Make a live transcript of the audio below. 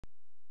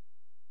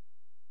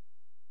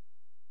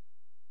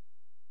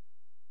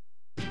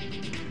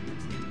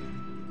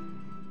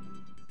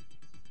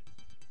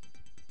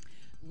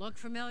Look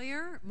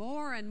familiar?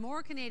 More and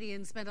more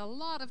Canadians spend a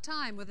lot of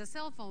time with a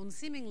cell phone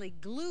seemingly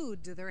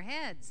glued to their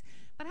heads.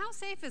 But how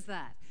safe is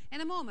that?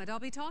 In a moment, I'll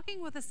be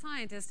talking with a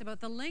scientist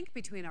about the link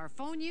between our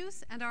phone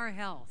use and our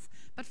health.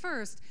 But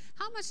first,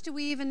 how much do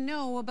we even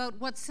know about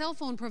what cell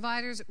phone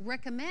providers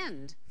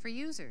recommend for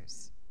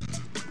users?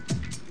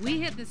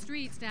 We hit the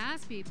streets to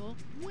ask people,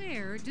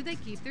 where do they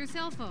keep their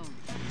cell phone?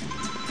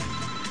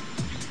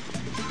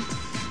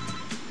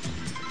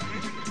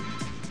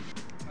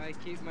 I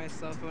keep my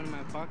cell phone in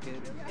my pocket.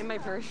 In my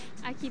purse.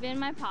 I keep it in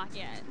my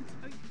pocket.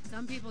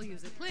 Some people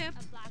use a clip.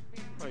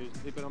 I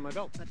keep it on my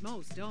belt. But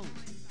most don't.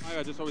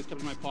 I just always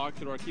kept it in my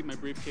pocket, or I keep my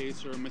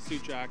briefcase or my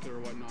suit jacket or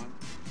whatnot.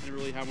 I didn't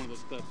really have one of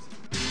those clips.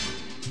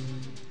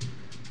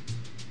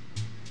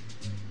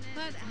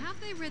 But have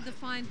they read the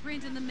fine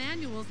print in the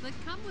manuals that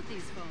come with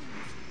these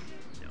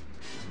phones?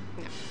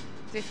 No.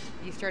 Just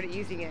you started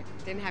using it.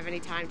 Didn't have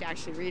any time to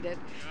actually read it.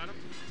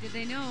 Did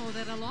they know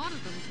that a lot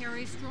of them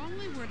carry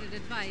strongly worded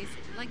advice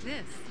like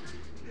this?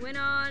 When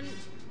on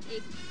a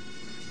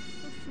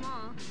so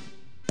small.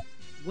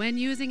 When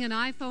using an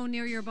iPhone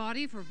near your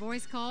body for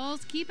voice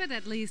calls, keep it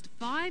at least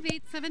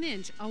 5/8 of an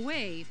inch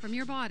away from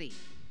your body.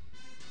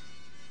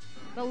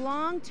 The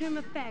long-term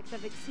effect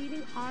of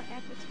exceeding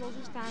RF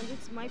exposure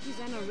standards might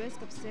present a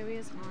risk of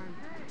serious harm.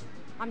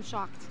 I'm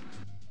shocked.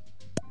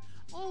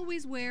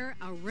 Always wear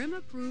a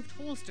rim-approved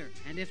holster,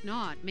 and if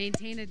not,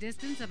 maintain a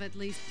distance of at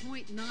least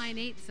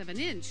 0.98 of an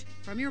inch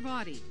from your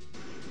body.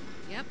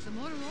 Yep, the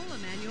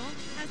Motorola manual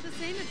has the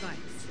same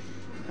advice.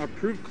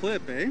 Approved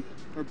clip,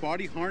 or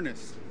body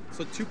harness.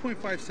 So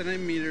 2.5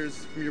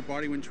 centimeters from your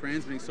body when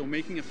transmitting. So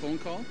making a phone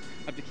call,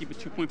 I have to keep it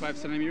 2.5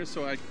 centimeters,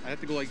 so I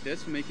have to go like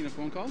this when making a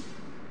phone call.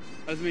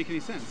 That doesn't make any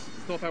sense.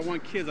 So if I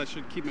want kids, I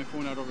should keep my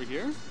phone out over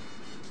here.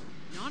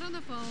 Not on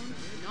the phone,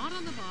 not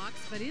on the box,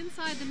 but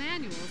inside the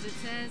manuals it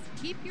says,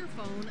 keep your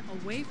phone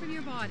away from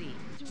your body.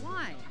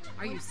 Why?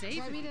 Are you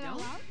safe if you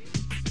don't?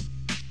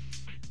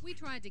 We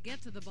tried to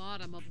get to the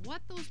bottom of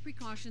what those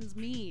precautions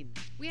mean.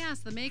 We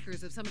asked the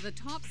makers of some of the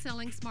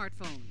top-selling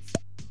smartphones.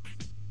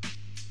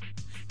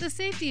 The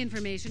safety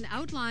information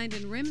outlined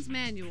in RIM's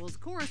manuals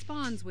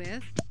corresponds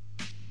with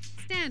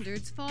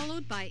standards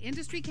followed by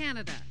Industry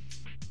Canada.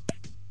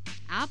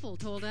 Apple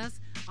told us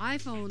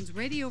iPhone's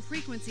radio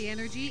frequency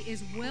energy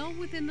is well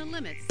within the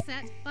limits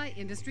set by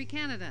Industry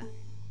Canada.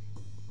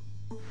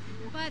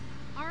 But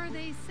are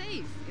they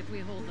safe if we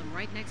hold them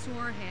right next to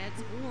our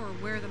heads or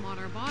wear them on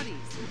our bodies?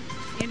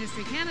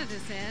 Industry Canada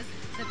says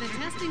that the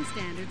testing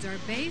standards are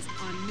based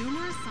on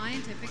numerous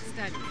scientific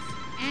studies,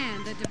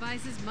 and that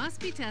devices must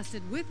be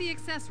tested with the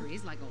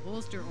accessories like a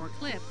holster or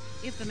clip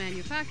if the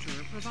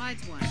manufacturer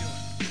provides one.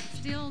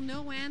 Still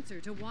no answer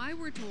to why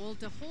we're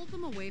told to hold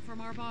them away from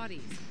our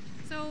bodies.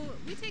 So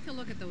we take a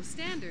look at those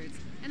standards,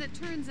 and it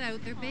turns out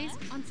they're based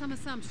on some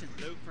assumptions.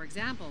 For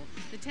example,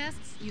 the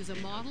tests use a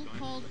model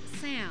called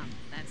SAM.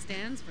 That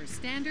stands for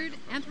Standard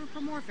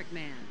Anthropomorphic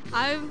Man.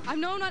 I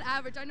know I'm not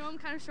average. I know I'm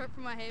kind of short for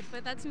my height,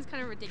 but that seems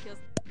kind of ridiculous.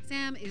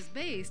 SAM is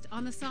based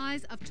on the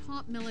size of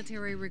top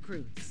military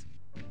recruits.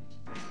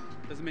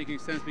 Doesn't make any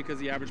sense because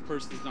the average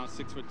person is not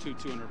 6'2",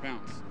 200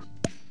 pounds.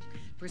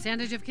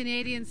 Percentage of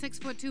Canadians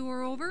 6'2"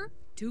 or over?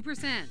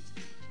 2%.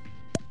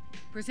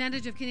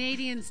 Percentage of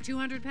Canadians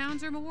 200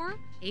 pounds or more?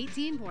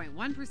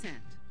 18.1%.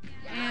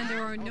 And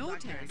there are no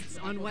tests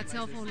on what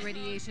cell phone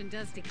radiation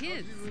does to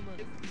kids.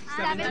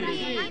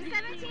 17. I'm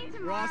 17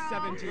 tomorrow. Ross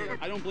 17.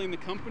 I don't blame the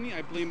company.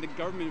 I blame the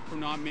government for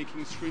not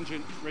making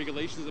stringent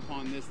regulations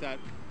upon this that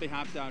they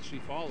have to actually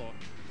follow.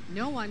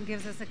 No one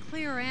gives us a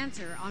clear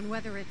answer on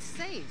whether it's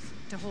safe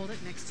to hold it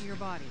next to your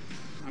body.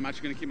 I'm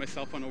actually going to keep my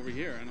cell phone over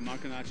here, and I'm not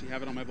going to actually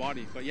have it on my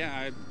body. But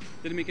yeah, it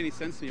didn't make any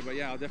sense to me. But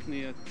yeah, I'll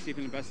definitely see if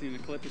I'm investing in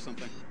a clip or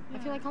something. I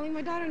feel like calling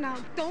my daughter now.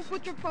 Don't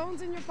put your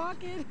phones in your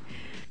pocket.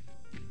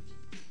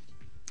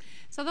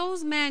 So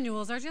those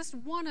manuals are just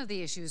one of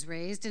the issues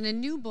raised in a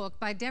new book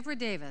by Deborah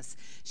Davis.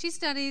 She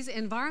studies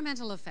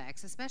environmental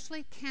effects,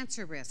 especially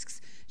cancer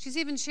risks. She's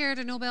even shared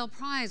a Nobel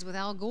Prize with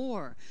Al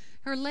Gore.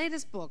 Her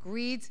latest book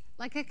reads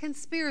like a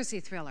conspiracy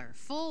thriller,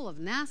 full of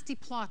nasty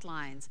plot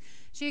lines.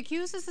 She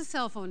accuses the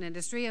cell phone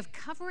industry of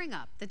covering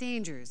up the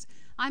dangers.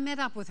 I met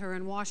up with her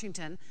in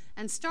Washington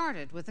and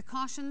started with the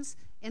cautions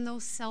in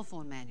those cell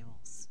phone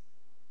manuals.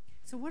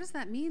 So what does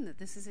that mean that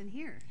this is in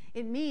here?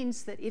 It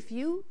means that if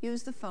you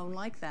use the phone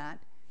like that,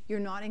 you're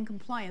not in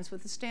compliance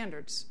with the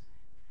standards.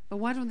 But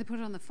why don't they put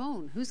it on the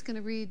phone? Who's going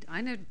to read?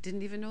 I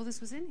didn't even know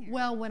this was in here.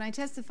 Well, when I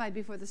testified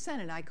before the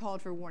Senate, I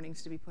called for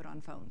warnings to be put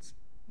on phones.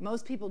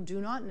 Most people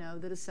do not know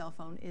that a cell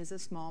phone is a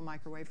small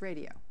microwave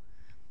radio.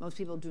 Most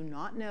people do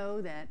not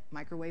know that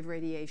microwave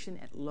radiation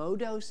at low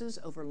doses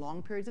over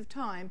long periods of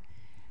time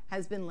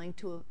has been linked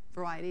to a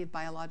variety of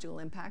biological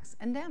impacts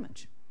and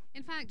damage.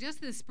 In fact, just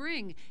this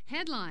spring,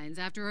 headlines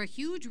after a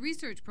huge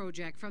research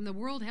project from the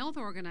World Health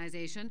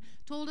Organization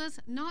told us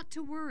not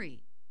to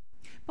worry.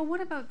 But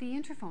what about the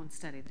Interphone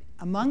study?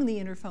 Among the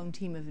Interphone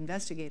team of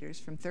investigators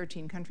from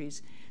 13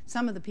 countries,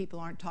 some of the people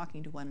aren't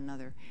talking to one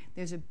another.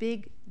 There's a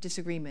big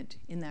disagreement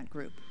in that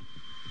group.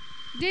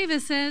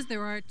 Davis says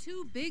there are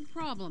two big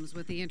problems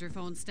with the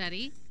interphone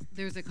study.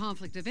 There's a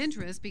conflict of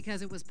interest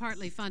because it was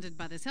partly funded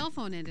by the cell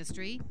phone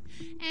industry,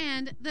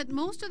 and that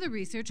most of the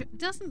research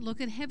doesn't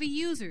look at heavy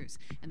users,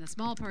 and the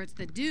small parts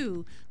that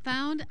do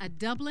found a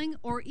doubling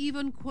or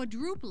even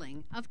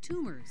quadrupling of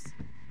tumors.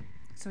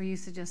 So are you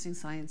suggesting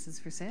science is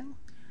for sale?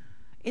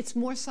 It's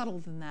more subtle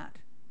than that.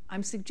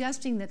 I'm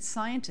suggesting that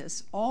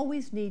scientists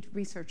always need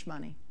research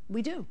money.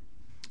 We do.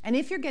 And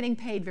if you're getting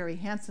paid very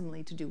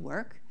handsomely to do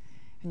work,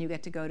 and you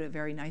get to go to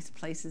very nice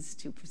places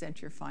to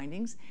present your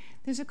findings,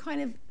 there's a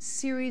kind of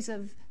series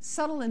of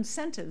subtle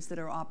incentives that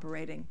are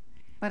operating.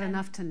 But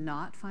enough to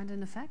not find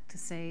an effect, to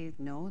say,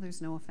 no,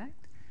 there's no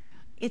effect?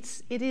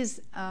 It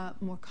is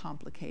more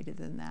complicated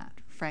than that,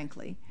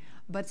 frankly.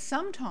 But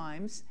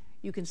sometimes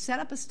you can set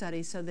up a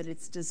study so that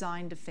it's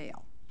designed to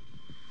fail.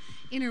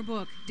 In her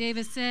book,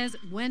 Davis says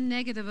when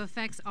negative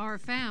effects are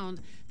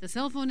found, the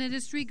cell phone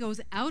industry goes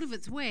out of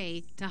its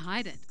way to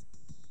hide it.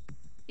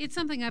 It's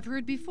something I've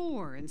heard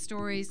before in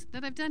stories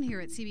that I've done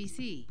here at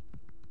CBC.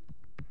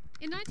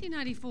 In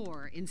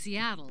 1994, in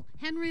Seattle,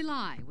 Henry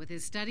Lai, with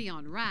his study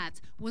on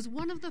rats, was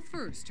one of the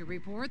first to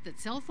report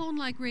that cell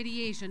phone-like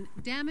radiation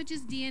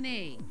damages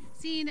DNA,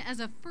 seen as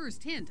a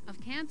first hint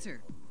of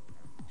cancer.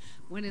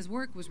 When his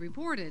work was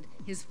reported,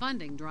 his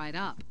funding dried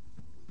up.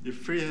 In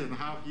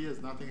 3.5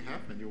 years, nothing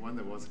happened. You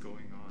wonder what's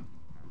going on.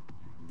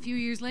 A few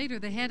years later,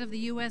 the head of the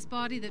U.S.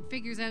 body that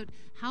figures out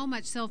how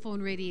much cell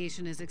phone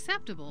radiation is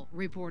acceptable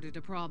reported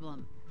a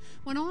problem.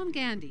 When Om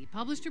Gandhi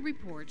published a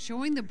report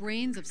showing the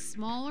brains of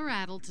smaller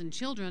adults and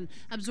children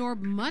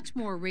absorb much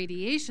more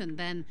radiation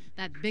than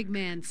that big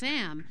man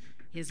Sam,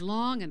 his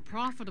long and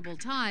profitable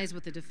ties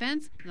with the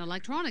defense and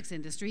electronics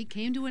industry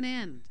came to an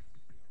end.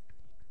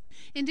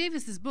 In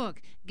Davis's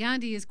book,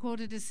 Gandhi is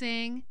quoted as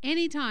saying,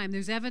 "Anytime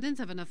there's evidence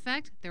of an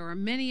effect, there are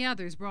many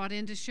others brought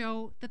in to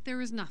show that there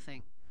is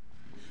nothing."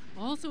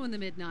 Also in the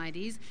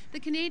mid-90s, the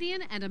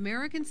Canadian and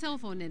American cell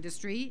phone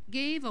industry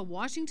gave a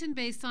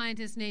Washington-based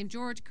scientist named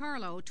George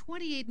Carlo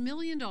 $28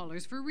 million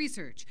for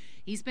research.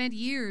 He spent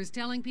years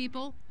telling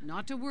people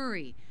not to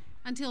worry,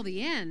 until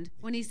the end,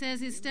 when he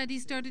says his study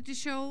started to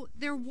show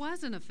there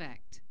was an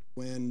effect.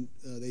 When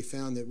they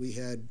found that we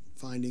had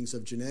findings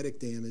of genetic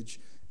damage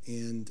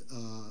and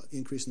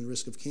increase in the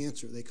risk of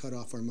cancer, they cut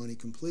off our money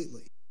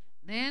completely.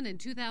 Then, in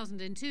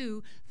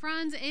 2002,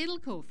 Franz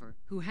Edelkofer,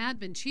 who had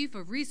been chief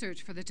of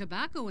research for the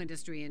tobacco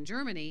industry in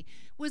Germany,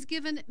 was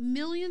given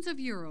millions of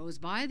euros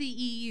by the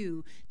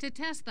EU to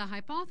test the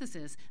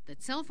hypothesis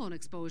that cell phone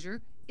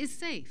exposure is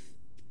safe.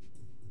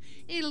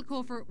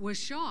 Edelkofer was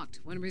shocked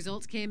when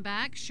results came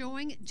back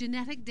showing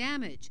genetic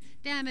damage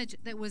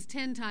that was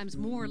 10 times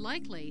more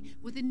likely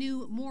with the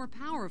new, more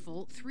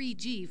powerful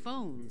 3G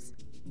phones.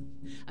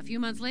 A few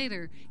months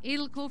later,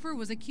 Edelkofer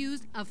was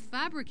accused of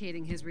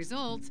fabricating his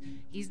results.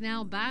 He's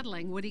now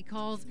battling what he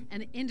calls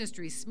an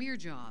industry smear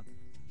job.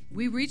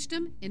 We reached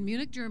him in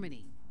Munich,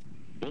 Germany.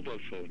 Mobile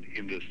phone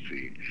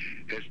industry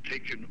has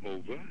taken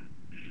over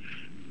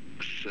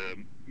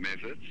some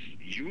methods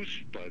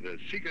used by the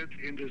cigarette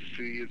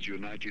industry in the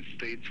United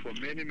States for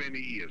many, many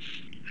years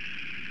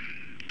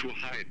to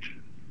hide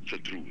the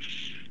truth.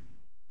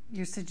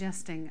 You're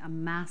suggesting a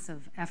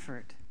massive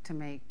effort to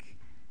make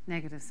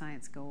negative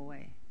science go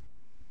away.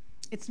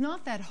 It's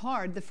not that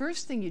hard. The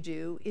first thing you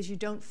do is you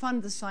don't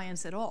fund the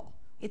science at all.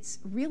 It's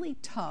really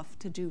tough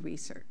to do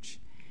research.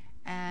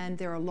 And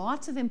there are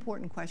lots of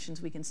important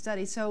questions we can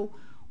study. So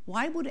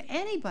why would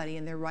anybody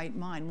in their right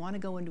mind want to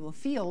go into a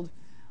field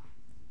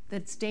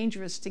that's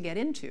dangerous to get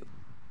into?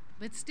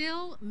 But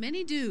still,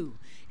 many do.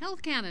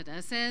 Health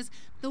Canada says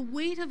the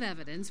weight of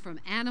evidence from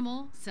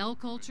animal, cell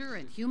culture,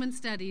 and human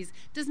studies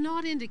does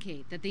not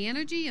indicate that the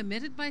energy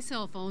emitted by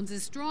cell phones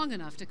is strong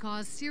enough to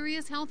cause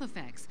serious health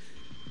effects.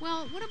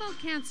 Well, what about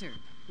cancer?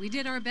 We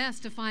did our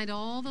best to find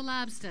all the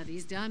lab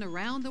studies done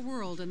around the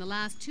world in the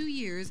last 2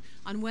 years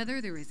on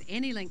whether there is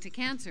any link to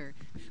cancer.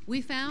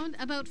 We found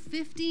about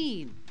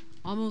 15.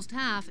 Almost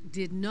half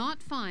did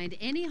not find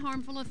any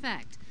harmful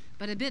effect,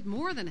 but a bit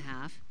more than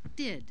half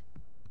did.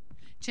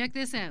 Check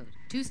this out.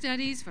 2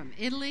 studies from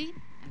Italy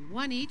and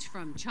 1 each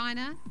from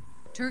China,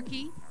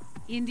 Turkey,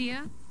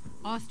 India,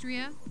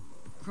 Austria,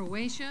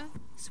 Croatia,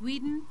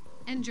 Sweden,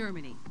 and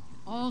Germany,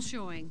 all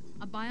showing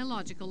a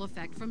biological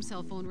effect from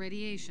cell phone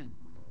radiation.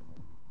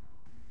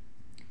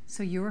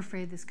 So you're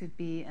afraid this could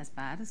be as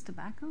bad as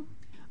tobacco?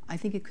 I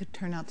think it could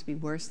turn out to be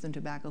worse than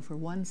tobacco for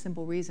one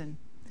simple reason.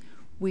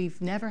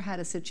 We've never had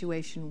a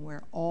situation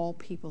where all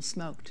people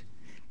smoked.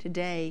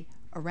 Today,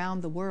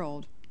 around the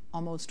world,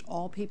 almost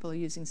all people are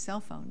using cell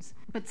phones.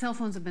 But cell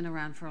phones have been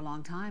around for a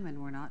long time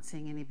and we're not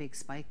seeing any big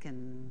spike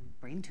in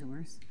brain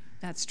tumors.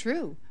 That's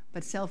true,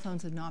 but cell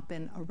phones have not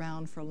been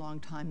around for a long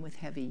time with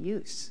heavy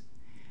use.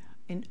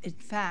 In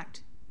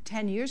fact,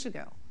 10 years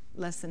ago,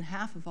 less than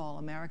half of all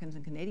Americans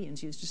and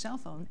Canadians used a cell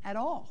phone at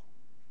all.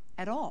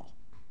 At all.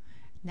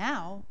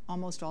 Now,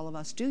 almost all of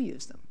us do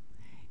use them.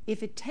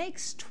 If it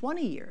takes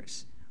 20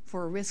 years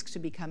for a risk to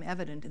become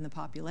evident in the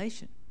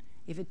population,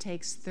 if it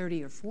takes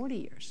 30 or 40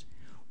 years,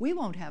 we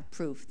won't have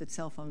proof that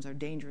cell phones are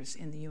dangerous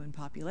in the human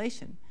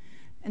population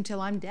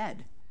until I'm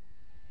dead.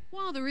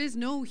 While there is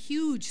no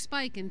huge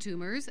spike in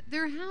tumors,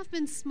 there have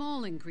been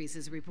small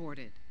increases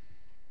reported.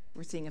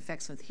 We're seeing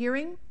effects with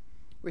hearing.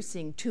 We're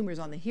seeing tumors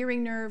on the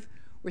hearing nerve.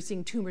 We're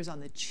seeing tumors on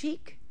the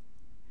cheek.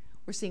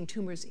 We're seeing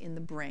tumors in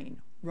the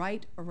brain,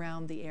 right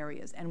around the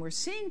areas. And we're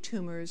seeing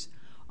tumors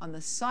on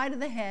the side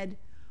of the head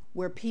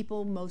where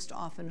people most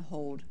often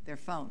hold their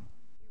phone.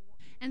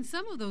 And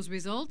some of those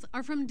results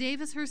are from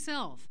Davis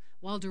herself.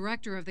 While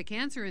director of the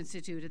Cancer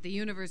Institute at the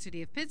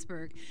University of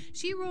Pittsburgh,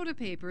 she wrote a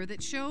paper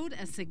that showed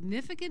a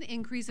significant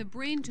increase of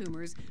brain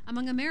tumors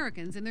among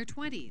Americans in their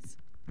 20s.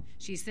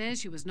 She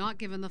says she was not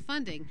given the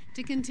funding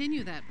to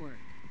continue that work.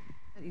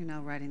 You're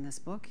now writing this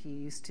book. You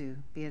used to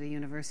be at a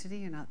university.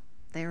 You're not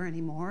there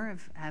anymore.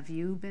 Have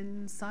you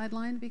been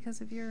sidelined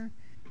because of your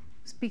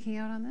speaking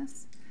out on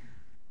this?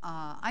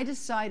 I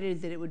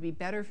decided that it would be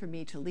better for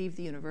me to leave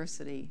the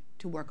university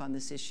to work on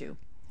this issue,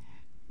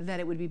 that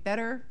it would be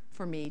better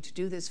for me to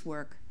do this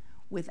work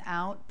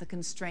without the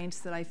constraints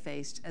that I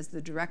faced as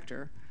the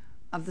director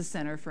of the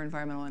Center for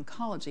Environmental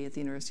Oncology at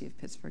the University of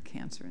Pittsburgh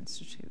Cancer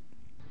Institute.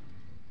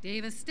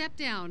 Davis stepped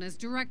down as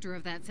director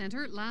of that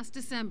center last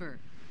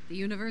December. The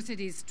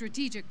university's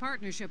strategic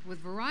partnership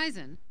with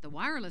Verizon, the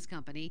wireless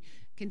company,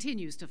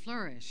 continues to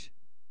flourish.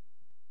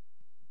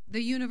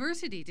 The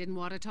university didn't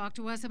want to talk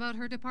to us about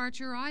her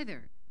departure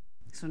either.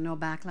 So no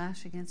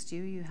backlash against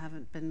you? You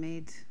haven't been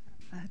made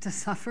to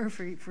suffer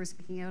for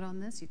speaking out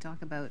on this? You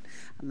talk about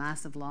a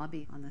massive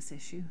lobby on this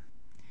issue.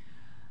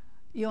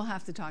 You'll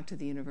have to talk to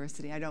the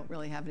university. I don't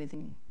really have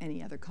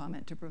any other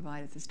comment to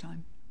provide at this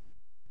time.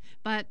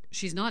 But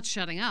she's not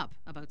shutting up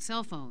about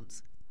cell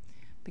phones.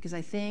 Because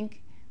I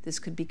think this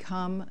could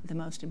become the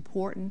most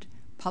important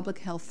public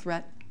health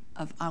threat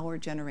of our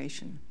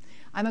generation.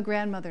 I'm a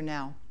grandmother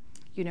now.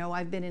 You know,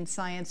 I've been in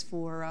science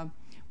for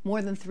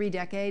more than 3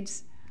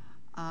 decades.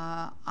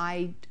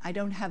 I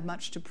don't have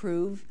much to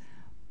prove,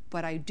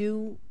 but I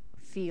do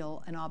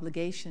feel an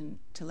obligation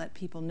to let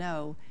people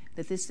know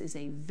that this is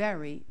a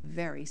very,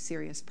 very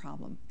serious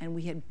problem, and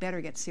we had better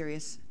get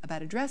serious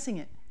about addressing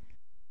it.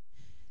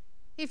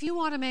 If you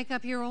want to make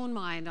up your own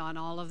mind on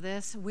all of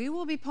this, we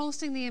will be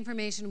posting the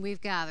information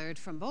we've gathered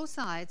from both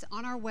sides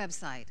on our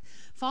website.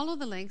 Follow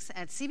the links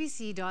at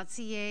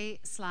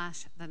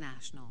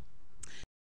cbc.ca/thenational.